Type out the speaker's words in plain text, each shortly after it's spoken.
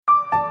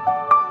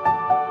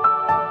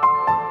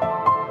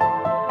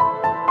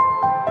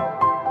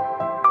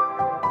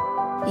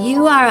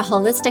You are a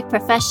holistic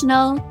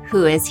professional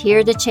who is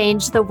here to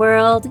change the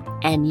world,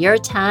 and your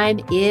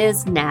time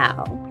is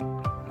now.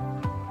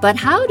 But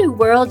how do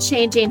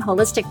world-changing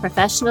holistic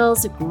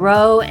professionals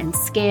grow and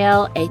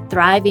scale a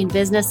thriving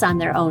business on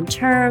their own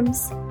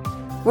terms,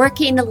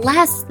 working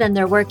less than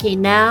they're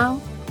working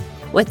now,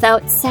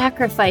 without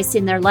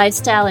sacrificing their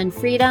lifestyle and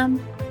freedom,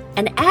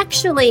 and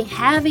actually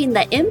having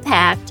the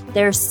impact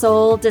their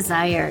soul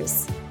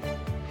desires?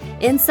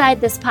 Inside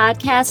this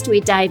podcast,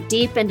 we dive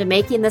deep into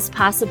making this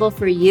possible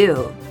for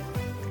you.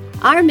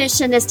 Our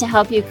mission is to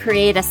help you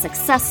create a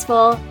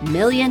successful $1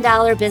 million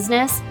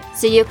business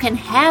so you can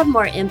have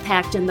more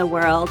impact in the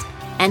world,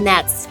 and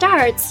that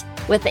starts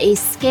with a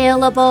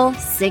scalable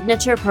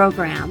signature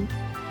program.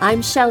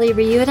 I'm Shelley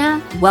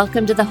Ryuta.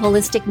 Welcome to the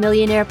Holistic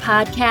Millionaire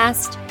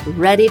Podcast.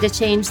 Ready to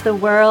change the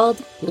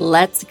world?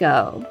 Let's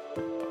go.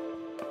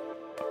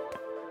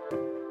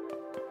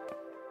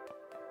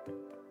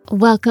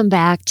 Welcome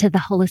back to the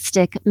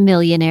Holistic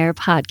Millionaire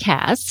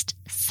Podcast.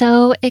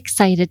 So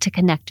excited to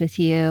connect with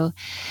you.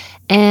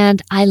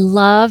 And I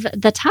love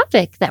the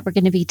topic that we're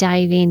going to be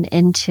diving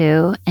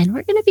into. And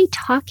we're going to be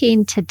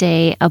talking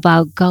today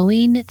about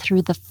going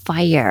through the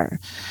fire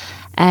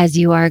as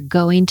you are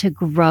going to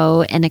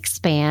grow and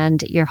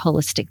expand your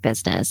holistic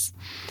business.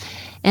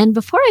 And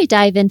before I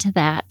dive into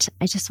that,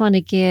 I just want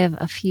to give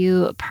a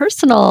few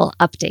personal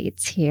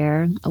updates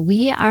here.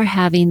 We are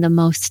having the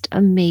most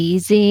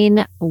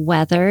amazing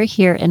weather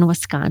here in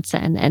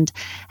Wisconsin. And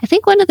I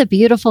think one of the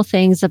beautiful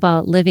things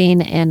about living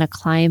in a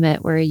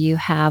climate where you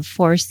have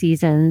 4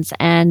 seasons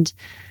and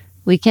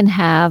we can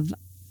have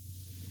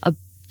a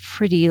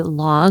pretty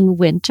long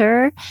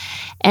winter.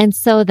 And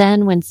so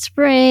then when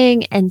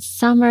spring and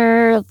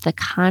summer, the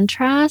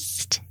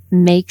contrast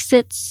makes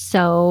it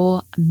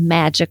so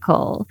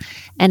magical.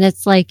 And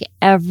it's like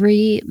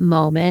every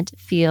moment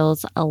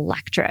feels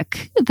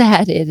electric,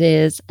 that it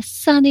is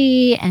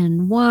sunny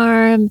and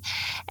warm.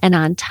 And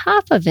on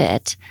top of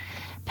it,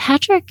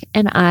 Patrick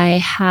and I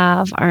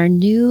have our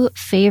new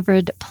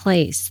favorite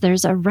place.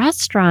 There's a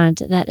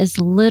restaurant that is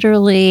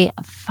literally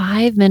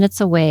 5 minutes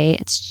away.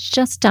 It's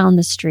just down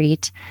the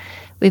street.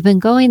 We've been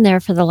going there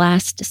for the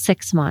last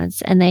 6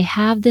 months, and they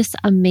have this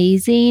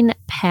amazing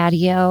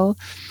patio.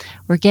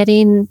 We're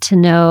getting to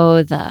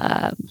know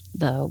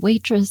the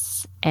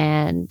waitress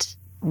and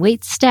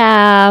wait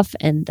staff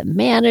and the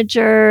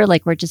manager.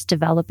 Like, we're just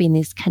developing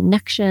these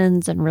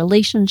connections and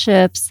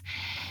relationships.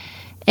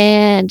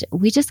 And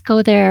we just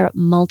go there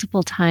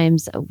multiple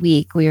times a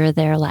week. We were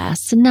there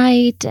last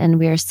night and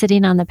we were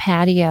sitting on the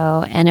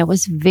patio, and it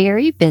was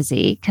very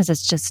busy because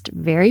it's just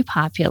very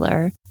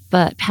popular.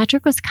 But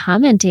Patrick was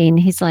commenting,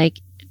 he's like,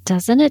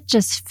 doesn't it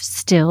just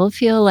still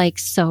feel like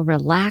so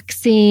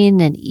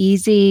relaxing and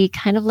easy,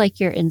 kind of like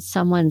you're in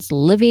someone's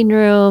living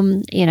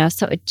room,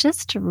 so it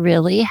just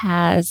really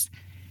has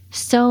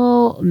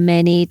so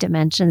many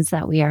dimensions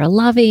that we are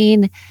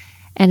loving,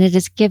 and it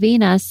is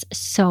giving us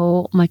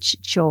so much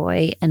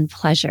joy and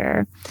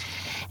pleasure.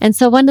 And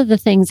so one of the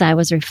things I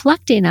was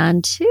reflecting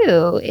on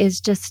too is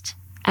just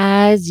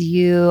as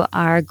you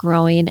are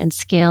growing and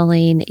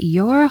scaling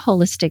your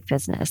holistic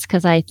business,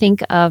 because I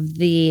think of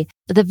the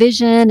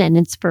vision and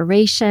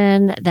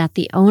inspiration that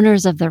the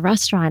owners of the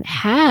restaurant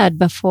had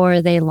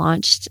before they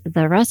launched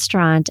the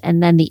restaurant,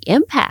 and then the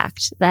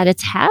impact that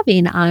it's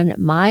having on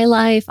my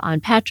life,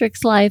 on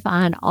Patrick's life,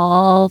 on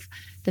all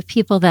the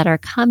people that are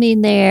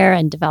coming there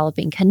and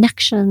developing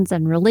connections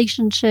and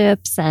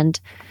relationships. And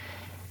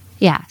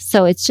yeah,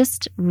 so it's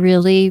just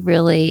really,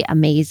 really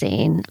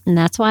amazing. And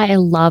that's why I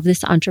love this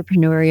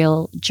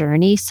entrepreneurial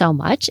journey so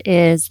much,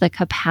 is the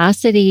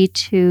capacity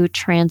to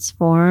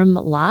transform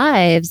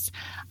lives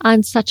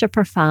on such a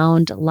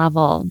profound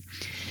level.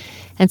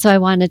 And so I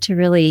wanted to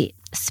really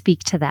speak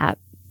to that.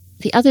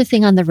 The other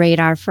thing on the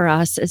radar for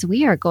us is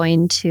we are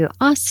going to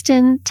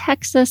Austin,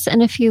 Texas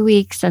in a few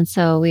weeks. And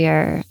so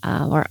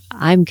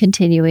I'm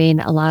continuing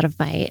a lot of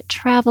my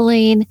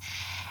traveling.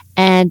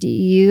 And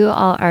you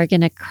all are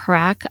going to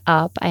crack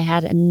up. I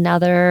had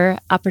another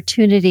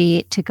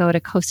opportunity to go to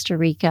Costa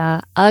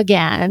Rica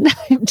again.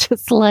 I'm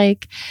just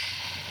like,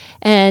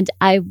 and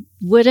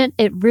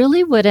it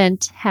really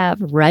wouldn't have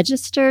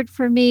registered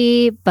for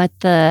me, but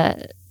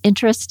the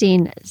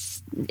interesting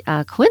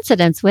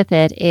coincidence with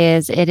it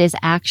is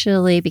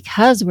actually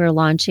because we're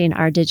launching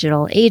our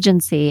digital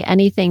agency.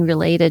 Anything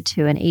related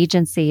to an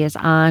agency is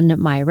on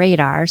my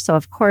radar. So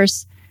of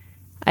course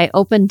I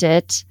opened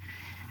it.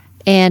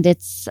 And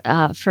it's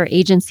for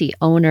agency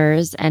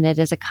owners, and it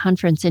is a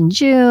conference in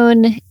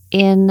June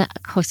in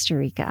Costa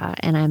Rica.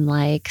 And I'm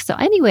like, so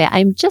anyway,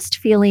 I'm just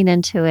feeling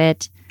into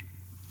it.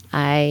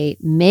 I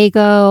may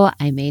go,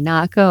 I may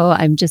not go.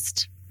 I'm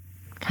just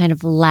kind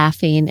of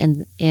laughing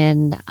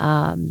and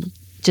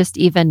just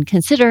even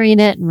considering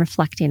it and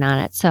reflecting on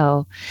it.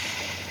 So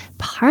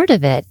part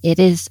of it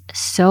is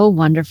so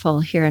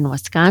wonderful here in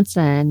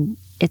Wisconsin.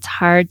 It's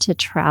hard to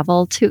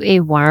travel to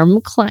a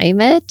warm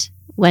climate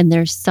when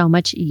there's so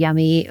much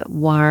yummy,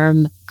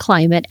 warm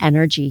climate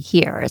energy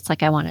here. It's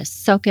like I want to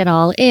soak it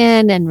all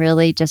in and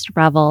really just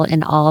revel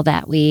in all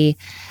that we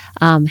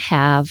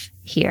have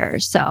here.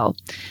 So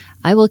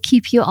I will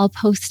keep you all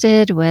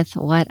posted with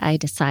what I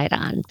decide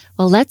on.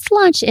 Well, let's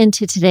launch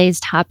into today's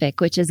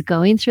topic, which is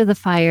going through the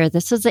fire.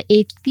 This is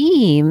a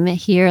theme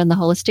here in the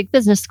Holistic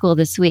Business School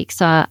this week.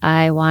 So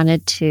I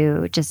wanted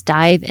to just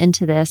dive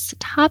into this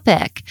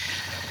topic.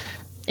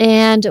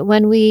 And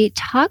when we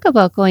talk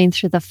about going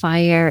through the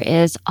fire,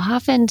 is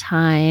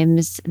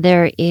oftentimes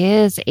there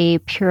is a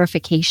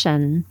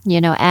purification.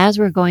 As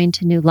we're going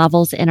to new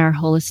levels in our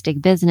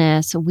holistic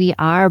business, we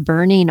are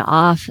burning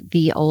off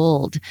the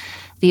old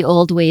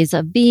ways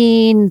of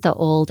being, the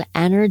old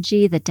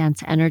energy, the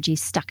dense energy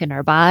stuck in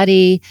our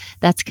body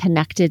that's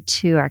connected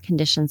to our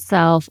conditioned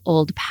self,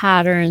 old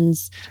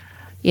patterns,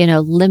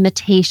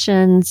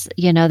 limitations,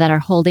 that are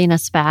holding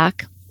us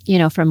back,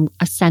 from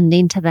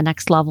ascending to the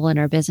next level in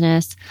our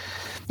business.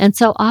 And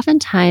so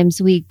oftentimes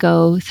we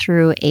go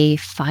through a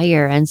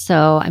fire. And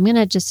so I'm going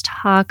to just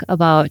talk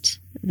about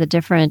the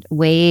different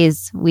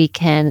ways we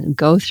can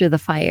go through the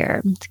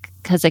fire,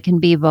 because it can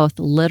be both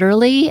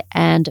literally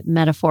and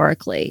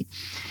metaphorically.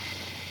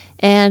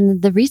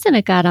 And the reason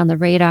it got on the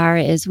radar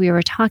is we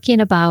were talking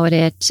about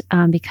it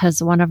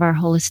because one of our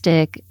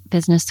Holistic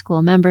Business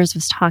School members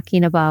was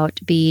talking about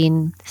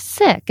being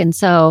sick. And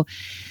so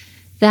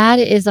that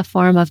is a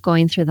form of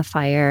going through the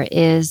fire,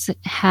 is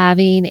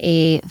having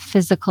a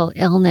physical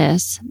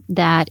illness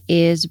that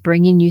is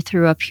bringing you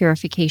through a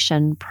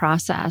purification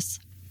process.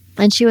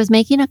 And she was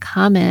making a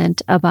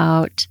comment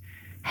about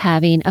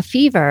having a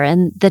fever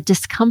and the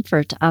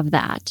discomfort of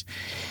that.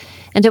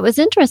 And it was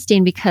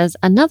interesting because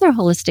another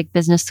Holistic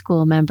Business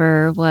School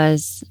member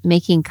was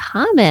making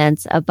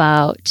comments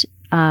about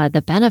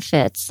the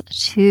benefits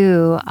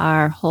to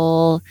our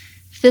whole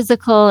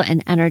physical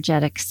and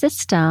energetic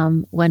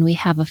system when we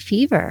have a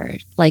fever.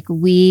 Like,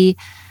 we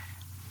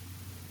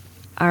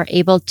are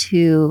able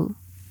to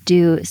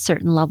do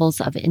certain levels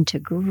of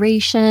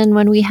integration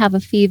when we have a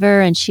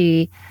fever. And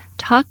she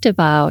talked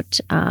about,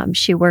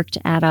 she worked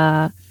at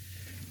a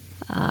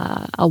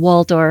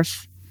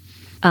Waldorf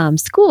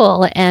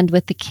school, and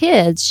with the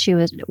kids, she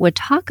would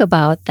talk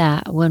about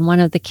that when one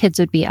of the kids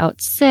would be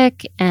out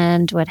sick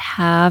and would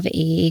have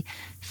a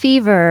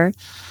fever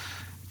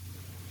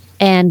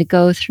and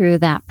go through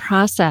that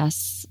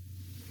process,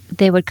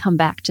 they would come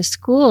back to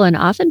school, and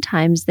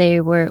oftentimes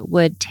they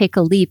would take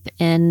a leap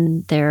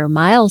in their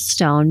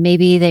milestone.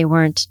 Maybe they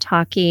weren't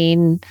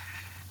talking,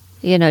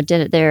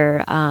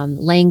 their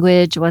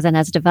language wasn't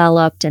as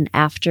developed, and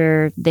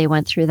after they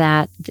went through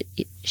that,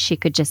 she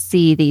could just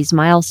see these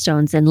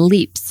milestones and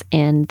leaps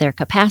in their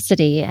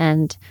capacity.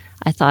 And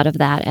I thought of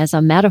that as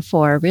a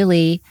metaphor,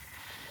 really,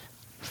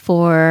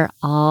 for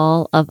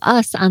all of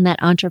us on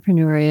that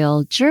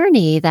entrepreneurial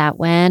journey, that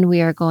when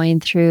we are going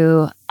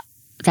through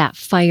that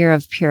fire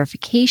of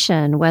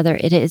purification, whether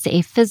it is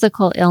a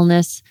physical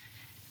illness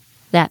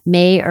that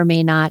may or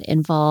may not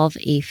involve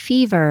a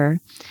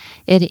fever,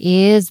 it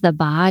is the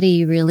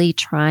body really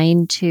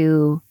trying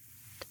to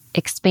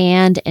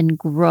expand and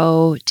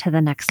grow to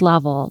the next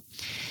level.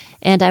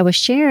 And I was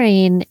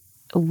sharing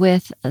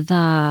with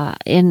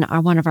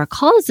one of our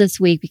calls this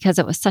week, because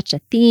it was such a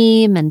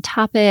theme and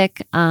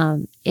topic,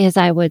 is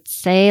I would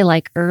say,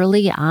 like,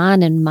 early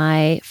on in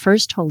my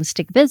first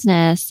holistic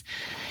business,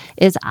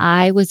 is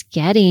I was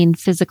getting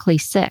physically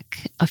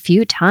sick a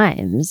few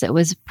times. It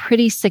was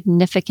pretty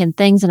significant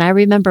things. And I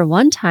remember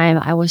one time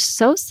I was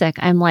so sick,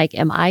 I'm like,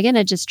 am I going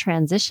to just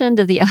transition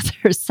to the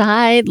other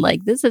side?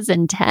 Like, this is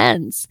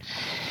intense.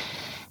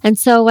 And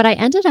so what I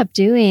ended up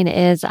doing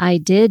is I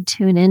did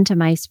tune into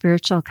my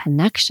spiritual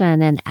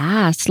connection and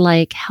asked,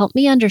 like, help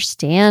me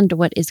understand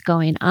what is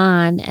going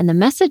on. And the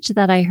message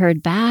that I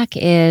heard back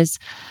is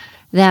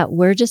that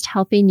we're just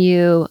helping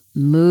you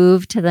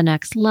move to the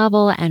next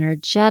level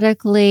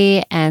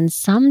energetically. And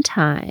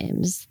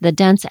sometimes the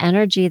dense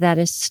energy that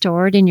is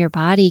stored in your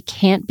body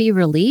can't be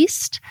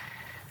released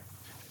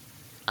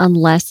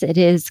unless it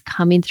is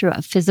coming through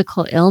a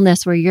physical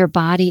illness where your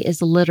body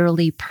is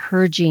literally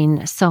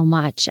purging so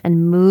much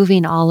and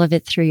moving all of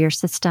it through your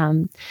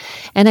system.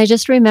 And I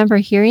just remember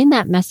hearing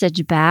that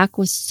message back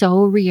was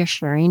so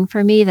reassuring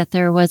for me, that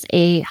there was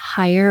a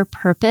higher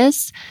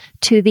purpose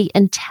to the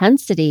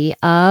intensity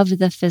of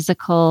the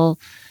physical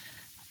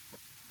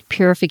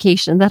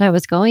purification that I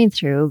was going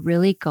through,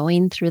 really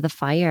going through the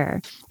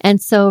fire.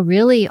 And so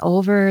really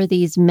over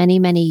these many,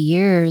 many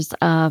years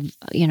of,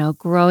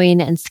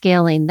 growing and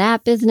scaling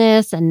that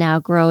business, and now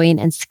growing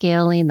and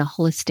scaling the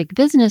Holistic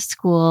Business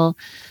School,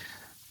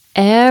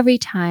 every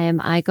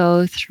time I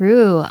go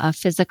through a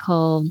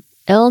physical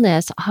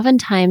illness,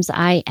 oftentimes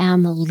I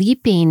am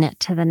leaping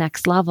to the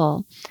next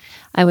level.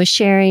 I was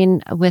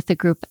sharing with the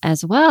group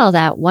as well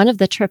that one of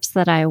the trips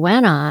that I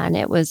went on,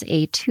 it was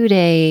a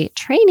 2-day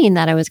training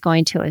that I was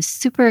going to. I was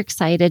super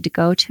excited to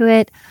go to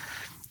it.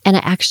 And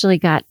I actually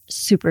got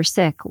super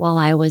sick while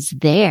I was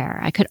there.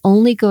 I could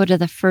only go to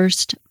the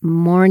first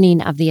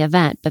morning of the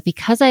event. But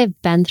because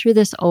I've been through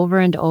this over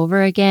and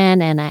over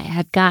again, and I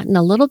had gotten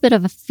a little bit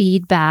of a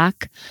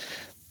feedback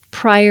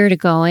prior to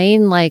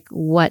going, like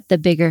what the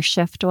bigger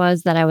shift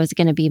was that I was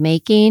going to be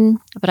making,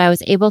 but I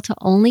was able to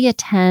only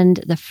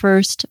attend the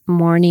first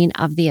morning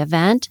of the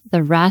event.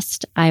 The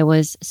rest, I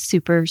was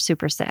super,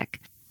 super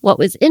sick. What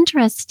was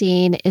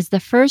interesting is the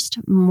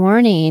first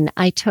morning,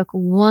 I took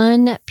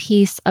one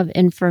piece of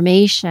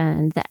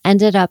information that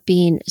ended up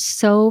being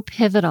so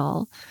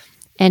pivotal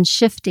and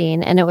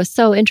shifting. And it was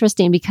so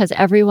interesting because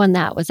everyone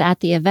that was at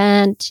the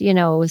event,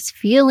 was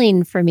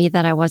feeling for me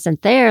that I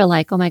wasn't there,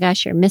 like, oh my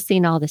gosh, you're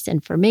missing all this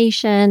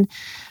information.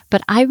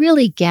 But I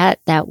really get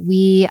that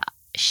we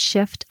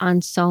shift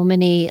on so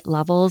many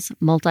levels,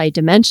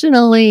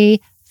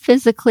 multidimensionally,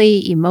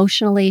 physically,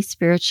 emotionally,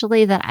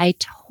 spiritually, that I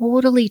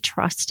totally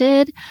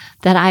trusted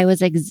that I was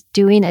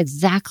doing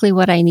exactly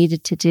what I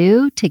needed to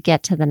do to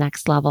get to the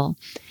next level.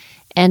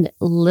 And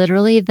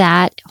literally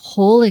that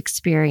whole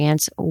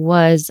experience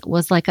was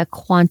like a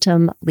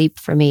quantum leap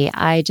for me.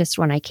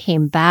 When I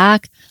came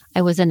back,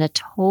 I was in a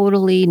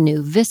totally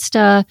new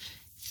vista.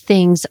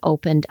 Things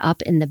opened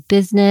up in the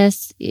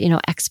business,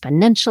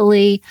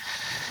 exponentially.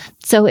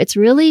 So it's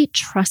really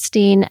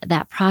trusting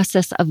that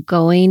process of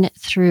going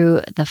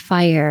through the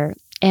fire.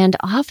 And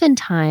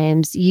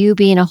oftentimes, you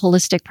being a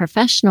holistic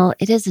professional,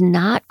 it is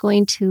not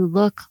going to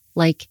look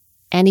like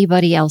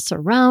anybody else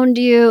around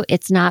you.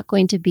 It's not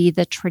going to be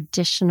the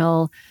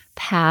traditional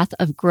path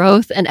of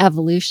growth and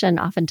evolution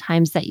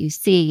oftentimes that you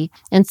see.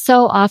 And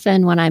so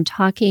often when I'm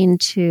talking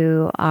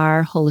to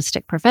our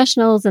holistic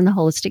professionals in the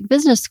Holistic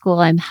Business School,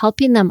 I'm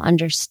helping them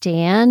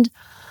understand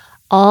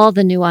all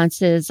the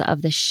nuances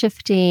of the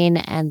shifting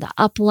and the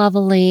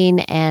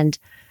up-leveling and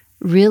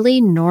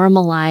really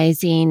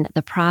normalizing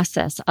the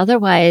process.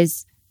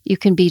 Otherwise, you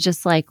can be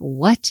just like,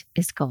 what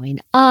is going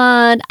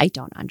on? I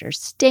don't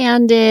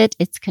understand it.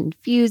 It's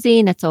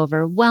confusing. It's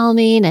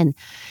overwhelming.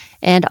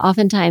 And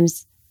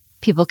oftentimes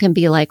people can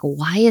be like,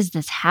 why is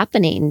this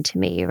happening to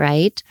me,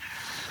 right?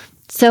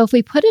 So if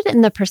we put it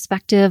in the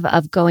perspective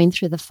of going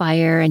through the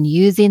fire and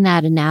using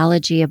that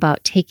analogy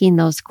about taking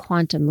those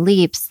quantum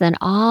leaps, then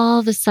all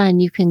of a sudden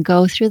you can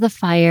go through the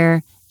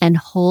fire and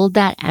hold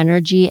that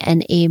energy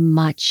in a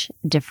much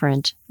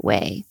different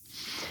way.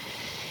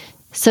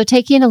 So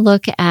taking a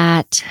look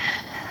at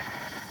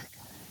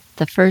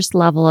the first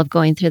level of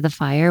going through the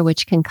fire,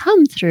 which can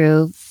come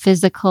through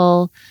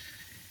physical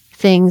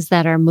things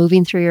that are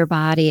moving through your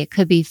body. It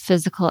could be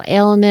physical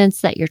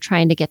ailments that you're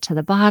trying to get to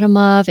the bottom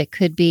of. It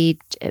could be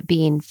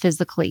being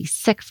physically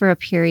sick for a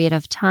period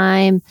of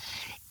time.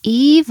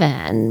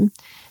 Even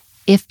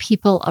if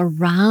people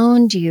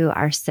around you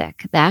are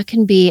sick, that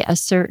can be a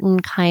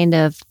certain kind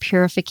of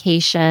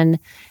purification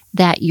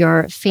that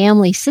your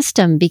family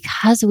system,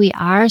 because we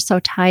are so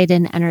tied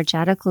in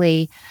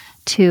energetically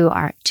to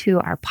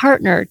our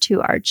partner,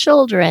 to our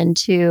children,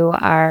 to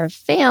our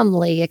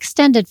family,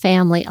 extended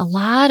family, a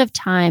lot of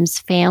times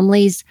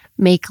families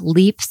make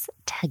leaps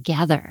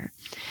together.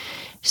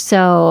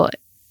 So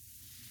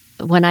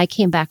when I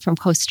came back from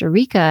Costa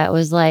Rica, it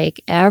was like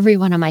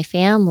everyone in my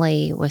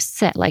family was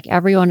sick. Like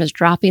everyone was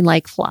dropping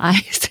like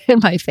flies in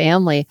my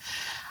family.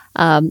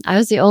 I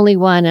was the only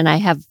one, and I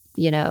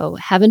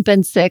haven't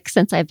been sick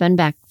since I've been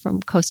back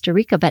from Costa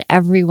Rica, but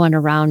everyone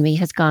around me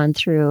has gone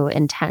through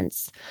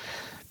intense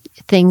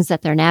things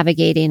that they're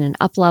navigating and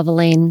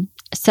up-leveling.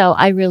 So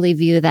I really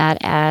view that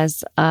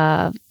as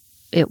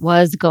it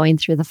was going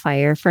through the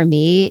fire for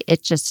me.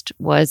 It just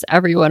was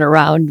everyone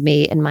around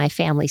me in my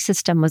family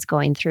system was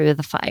going through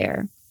the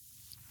fire.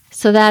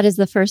 So that is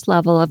the first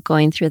level of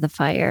going through the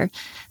fire.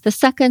 The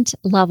second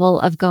level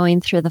of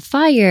going through the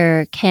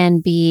fire can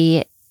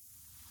be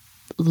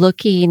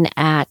looking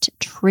at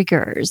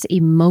triggers,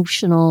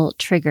 emotional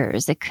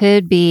triggers. It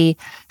could be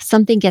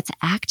something gets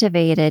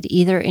activated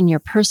either in your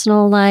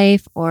personal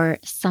life or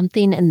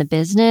something in the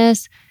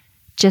business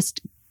just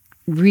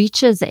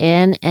reaches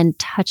in and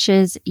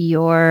touches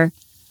a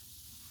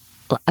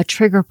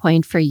trigger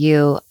point for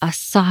you, a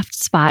soft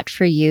spot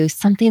for you,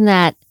 something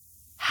that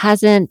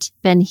hasn't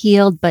been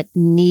healed but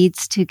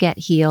needs to get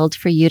healed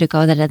for you to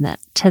go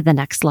to the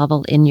next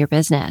level in your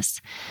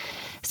business.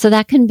 So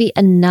that can be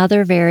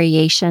another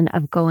variation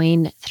of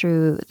going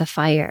through the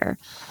fire.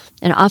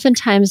 And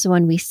oftentimes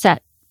when we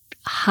set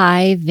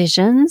high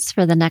visions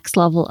for the next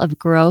level of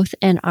growth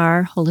in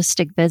our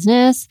holistic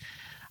business,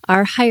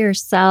 our higher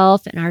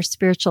self and our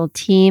spiritual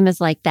team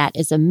is like, that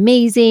is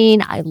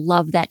amazing. I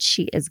love that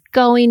she is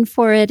going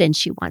for it and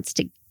she wants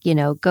to,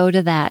 go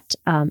to that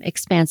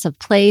expansive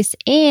place.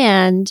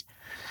 And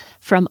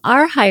from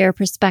our higher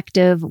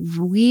perspective,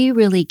 we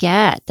really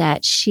get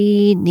that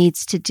she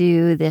needs to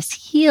do this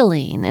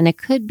healing. And it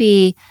could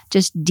be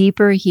just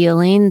deeper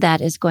healing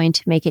that is going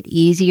to make it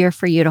easier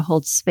for you to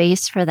hold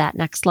space for that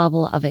next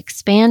level of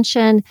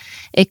expansion.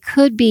 It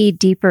could be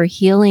deeper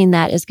healing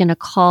that is going to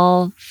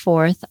call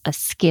forth a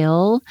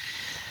skill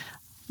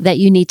that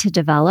you need to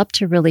develop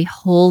to really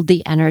hold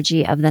the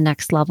energy of the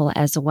next level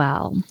as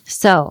well.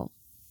 So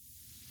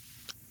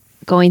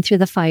going through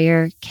the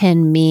fire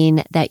can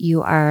mean that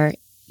you are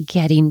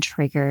getting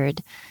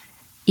triggered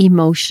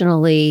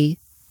emotionally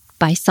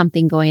by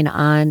something going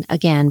on,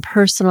 again,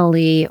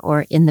 personally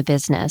or in the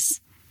business.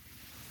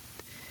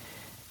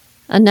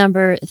 A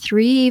number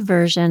 3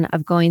 version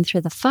of going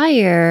through the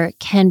fire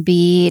can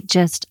be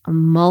just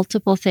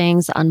multiple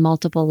things on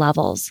multiple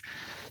levels.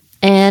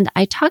 And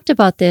I talked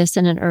about this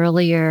in an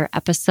earlier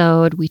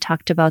episode. We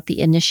talked about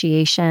the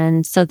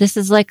initiation. So this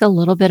is like a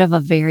little bit of a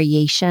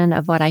variation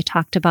of what I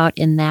talked about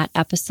in that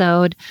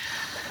episode.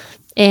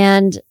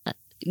 And,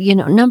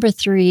 number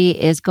 3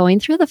 is going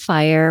through the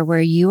fire,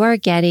 where you are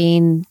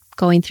going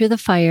through the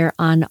fire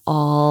on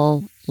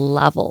all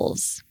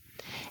levels.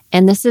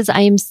 And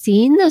I am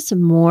seeing this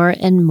more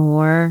and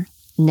more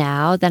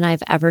now than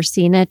I've ever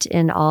seen it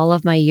in all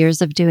of my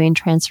years of doing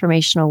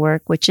transformational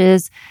work, which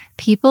is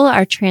people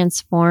are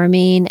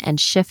transforming and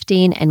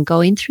shifting and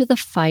going through the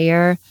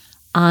fire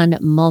on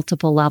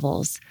multiple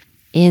levels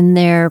in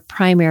their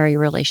primary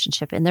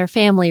relationship, in their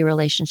family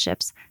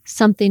relationships,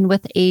 something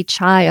with a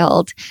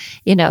child,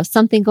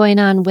 something going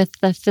on with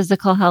the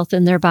physical health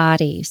in their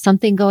body,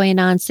 something going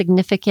on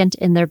significant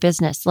in their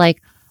business.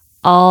 Like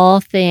all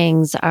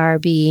things are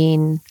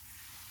being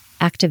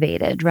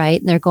activated, right?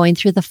 And they're going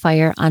through the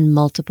fire on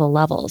multiple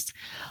levels.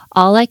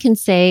 All I can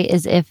say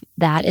is if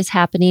that is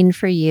happening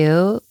for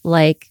you,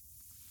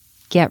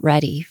 get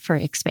ready for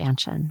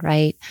expansion,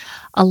 right?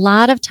 A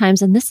lot of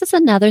times, and this is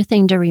another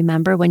thing to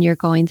remember when you're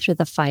going through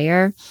the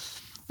fire.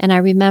 And I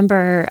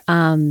remember,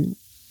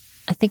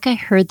 I think I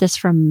heard this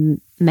from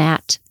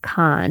Matt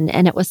Kahn,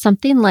 and it was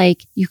something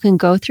like you can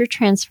go through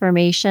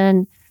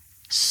transformation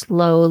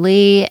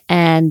slowly.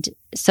 And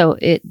so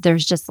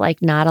there's just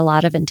not a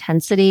lot of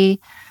intensity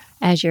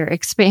as you're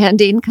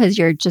expanding because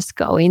you're just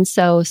going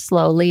so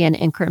slowly and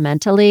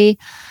incrementally,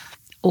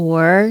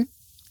 or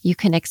you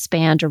can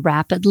expand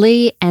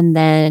rapidly and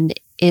then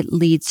it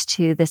leads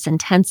to this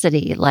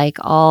intensity, like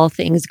all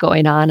things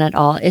going on at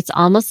all. It's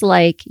almost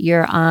like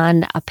you're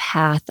on a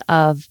path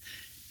of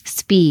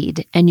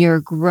speed and you're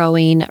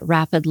growing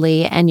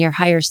rapidly and your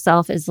higher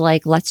self is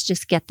like, let's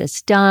just get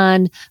this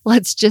done.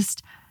 Let's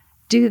just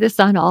do this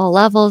on all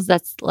levels.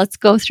 Let's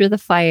go through the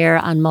fire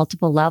on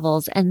multiple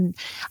levels. And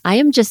I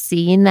am just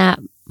seeing that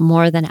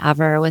more than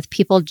ever with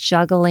people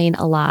juggling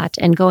a lot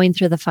and going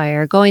through the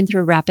fire, going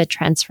through rapid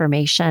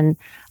transformation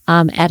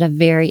at a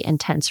very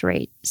intense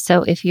rate.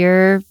 So if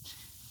you're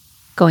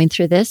going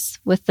through this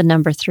with the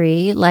number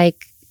 3,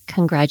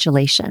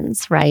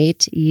 congratulations,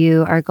 right?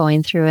 You are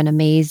going through an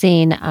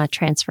amazing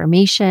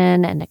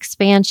transformation and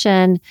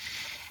expansion,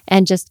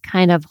 and just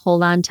kind of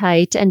hold on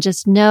tight and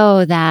just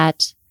know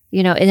that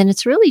and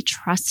it's really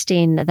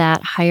trusting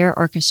that higher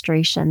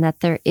orchestration, that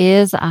there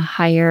is a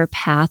higher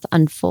path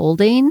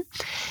unfolding.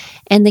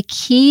 And the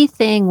key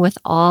thing with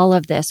all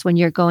of this, when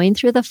you're going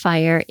through the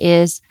fire,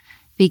 is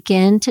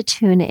begin to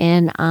tune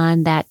in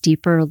on that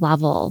deeper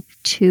level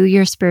to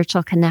your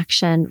spiritual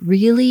connection.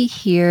 Really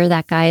hear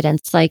that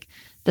guidance. Like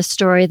the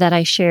story that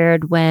I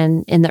shared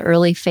when in the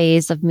early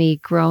phase of me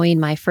growing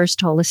my first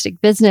holistic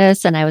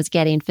business and I was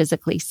getting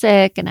physically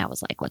sick and I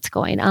was like, what's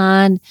going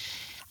on?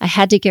 I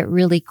had to get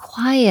really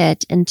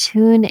quiet and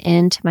tune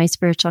into my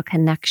spiritual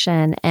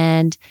connection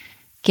and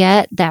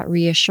get that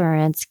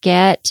reassurance,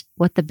 get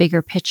what the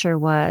bigger picture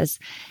was.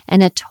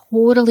 And it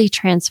totally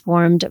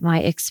transformed my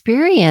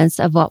experience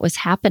of what was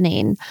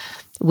happening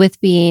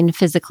with being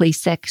physically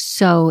sick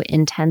so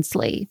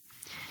intensely.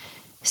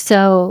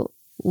 So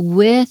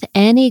with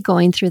any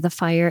going through the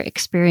fire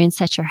experience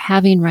that you're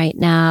having right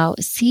now,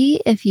 see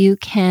if you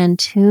can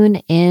tune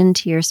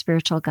into your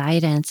spiritual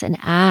guidance and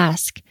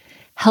ask,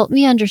 help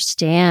me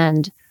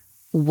understand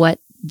what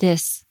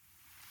this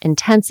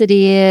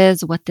intensity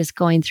is, what this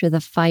going through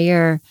the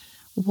fire,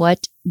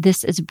 what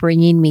this is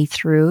bringing me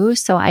through,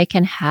 so I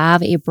can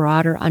have a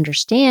broader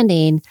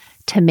understanding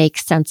to make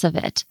sense of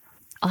it.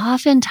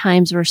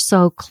 Oftentimes, we're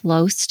so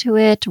close to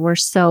it, we're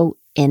so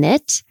in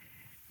it,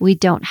 we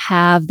don't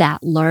have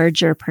that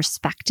larger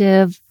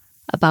perspective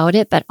about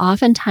it, but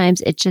oftentimes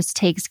it just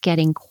takes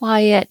getting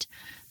quiet,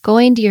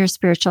 going to your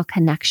spiritual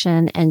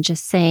connection and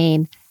just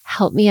saying,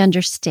 help me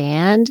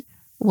understand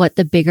what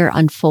the bigger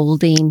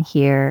unfolding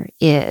here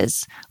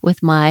is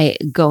with my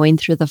going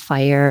through the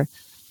fire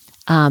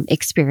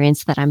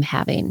experience that I'm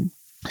having.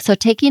 So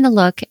taking a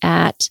look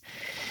at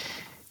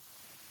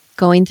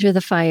going through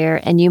the fire,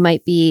 and you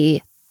might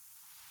be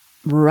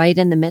right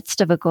in the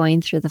midst of a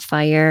going through the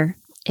fire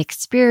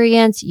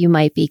experience. You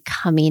might be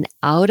coming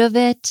out of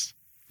it.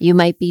 You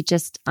might be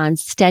just on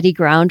steady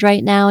ground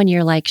right now and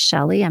you're like,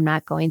 Shelly, I'm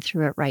not going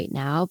through it right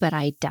now, but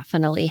I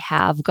definitely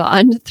have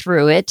gone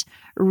through it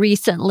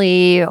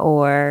recently,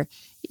 or,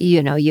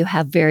 you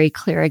have very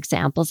clear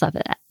examples of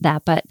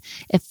that. But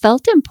it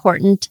felt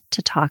important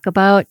to talk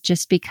about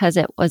just because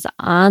it was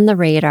on the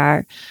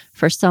radar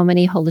for so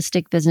many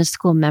Holistic Business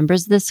School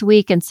members this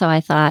week. And so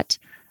I thought,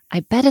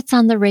 I bet it's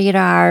on the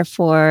radar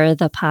for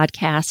the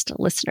podcast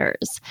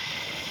listeners.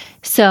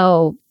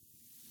 So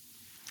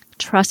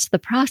trust the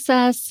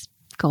process,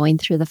 going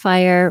through the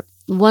fire.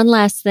 One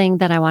last thing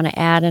that I want to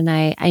add, and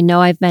I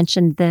know I've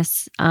mentioned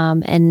this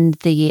in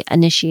the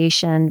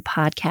initiation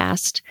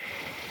podcast,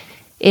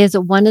 is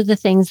one of the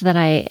things that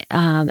I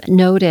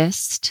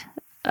noticed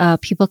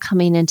people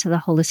coming into the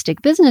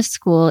Holistic Business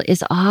School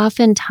is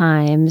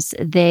oftentimes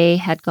they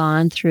had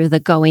gone through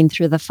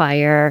the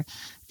fire,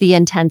 the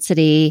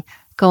intensity,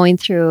 going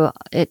through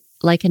it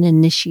like an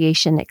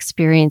initiation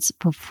experience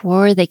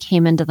before they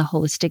came into the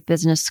Holistic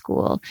Business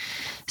School.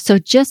 So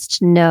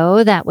just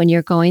know that when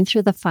you're going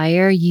through the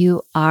fire,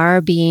 you are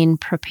being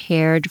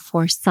prepared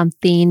for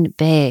something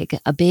big,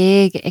 a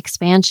big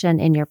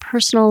expansion in your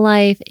personal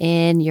life,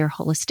 in your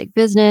holistic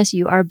business.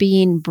 You are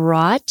being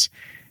brought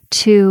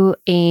to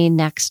a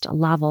next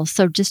level.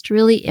 So just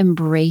really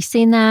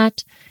embracing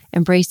that,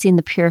 embracing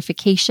the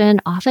purification.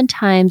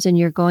 Oftentimes when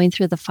you're going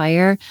through the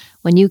fire,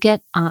 when you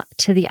get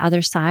to the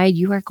other side,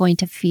 you are going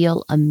to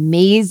feel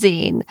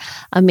amazing,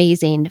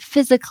 amazing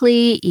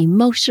physically,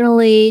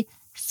 emotionally,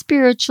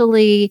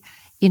 spiritually.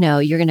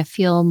 You're going to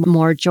feel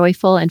more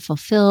joyful and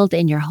fulfilled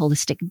in your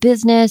holistic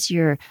business.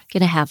 You're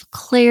going to have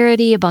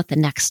clarity about the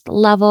next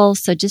level.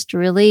 So just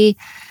really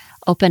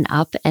open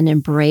up and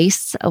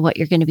embrace what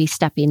you're going to be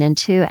stepping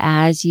into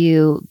as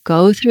you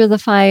go through the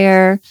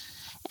fire,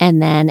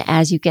 and then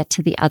as you get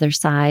to the other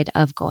side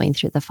of going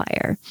through the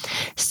fire.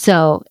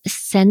 So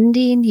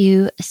sending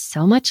you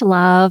so much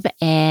love.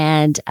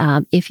 And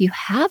if you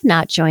have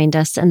not joined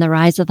us in the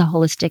Rise of the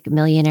Holistic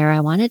Millionaire, I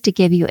wanted to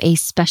give you a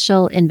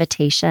special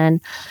invitation.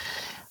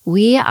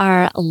 We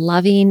are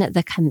loving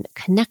the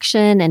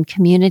connection and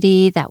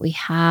community that we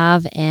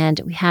have, and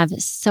we have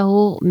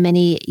so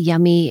many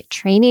yummy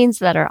trainings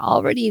that are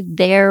already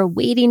there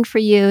waiting for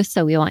you.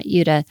 So we want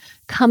you to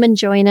come and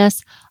join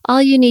us.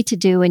 All you need to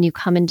do when you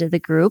come into the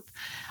group,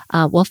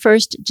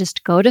 first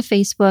just go to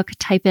Facebook,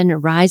 type in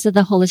Rise of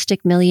the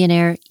Holistic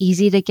Millionaire,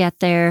 easy to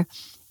get there.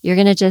 You're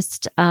going to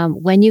just,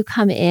 when you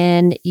come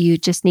in, you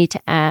just need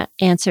to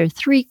answer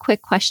 3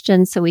 quick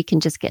questions so we can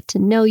just get to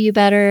know you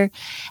better.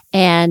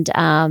 And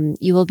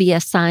you will be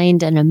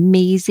assigned an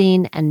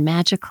amazing and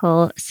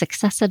magical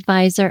success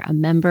advisor, a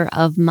member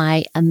of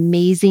my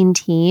amazing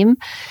team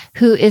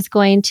who is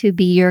going to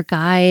be your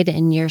guide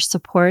and your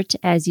support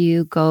as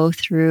you go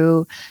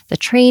through the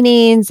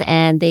trainings,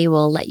 and they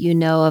will let you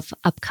know of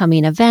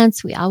upcoming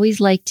events. We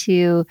always like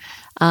to,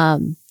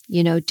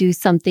 do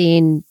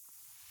something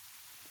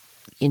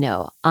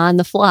on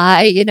the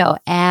fly,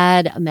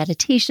 add a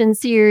meditation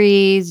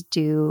series,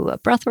 do a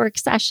breathwork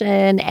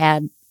session,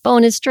 add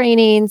bonus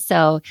training.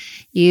 So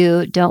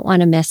you don't want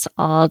to miss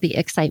all the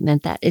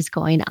excitement that is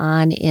going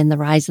on in the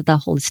Rise of the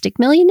Holistic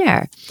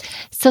Millionaire.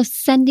 So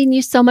sending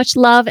you so much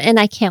love, and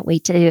I can't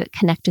wait to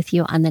connect with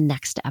you on the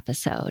next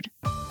episode.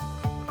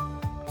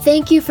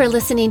 Thank you for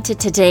listening to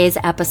today's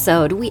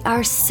episode. We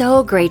are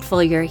so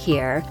grateful you're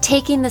here,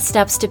 taking the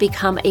steps to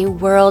become a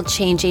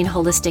world-changing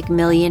holistic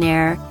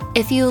millionaire.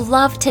 If you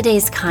love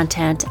today's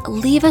content,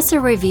 leave us a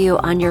review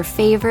on your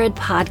favorite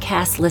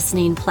podcast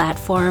listening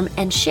platform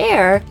and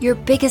share your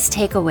biggest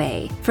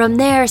takeaway. From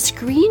there,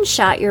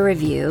 screenshot your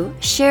review,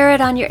 share it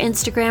on your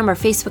Instagram or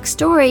Facebook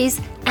stories,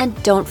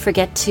 and don't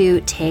forget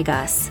to tag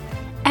us.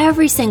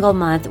 Every single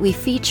month, we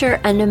feature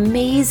an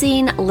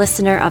amazing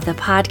listener of the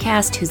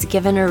podcast who's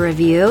given a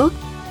review,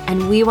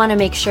 and we want to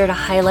make sure to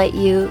highlight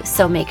you,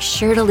 so make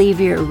sure to leave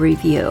your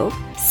review.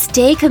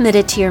 Stay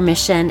committed to your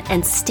mission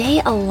and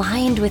stay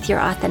aligned with your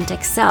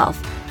authentic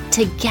self.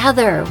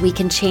 Together, we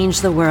can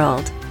change the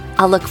world.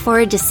 I'll look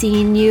forward to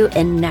seeing you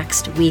in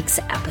next week's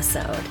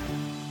episode.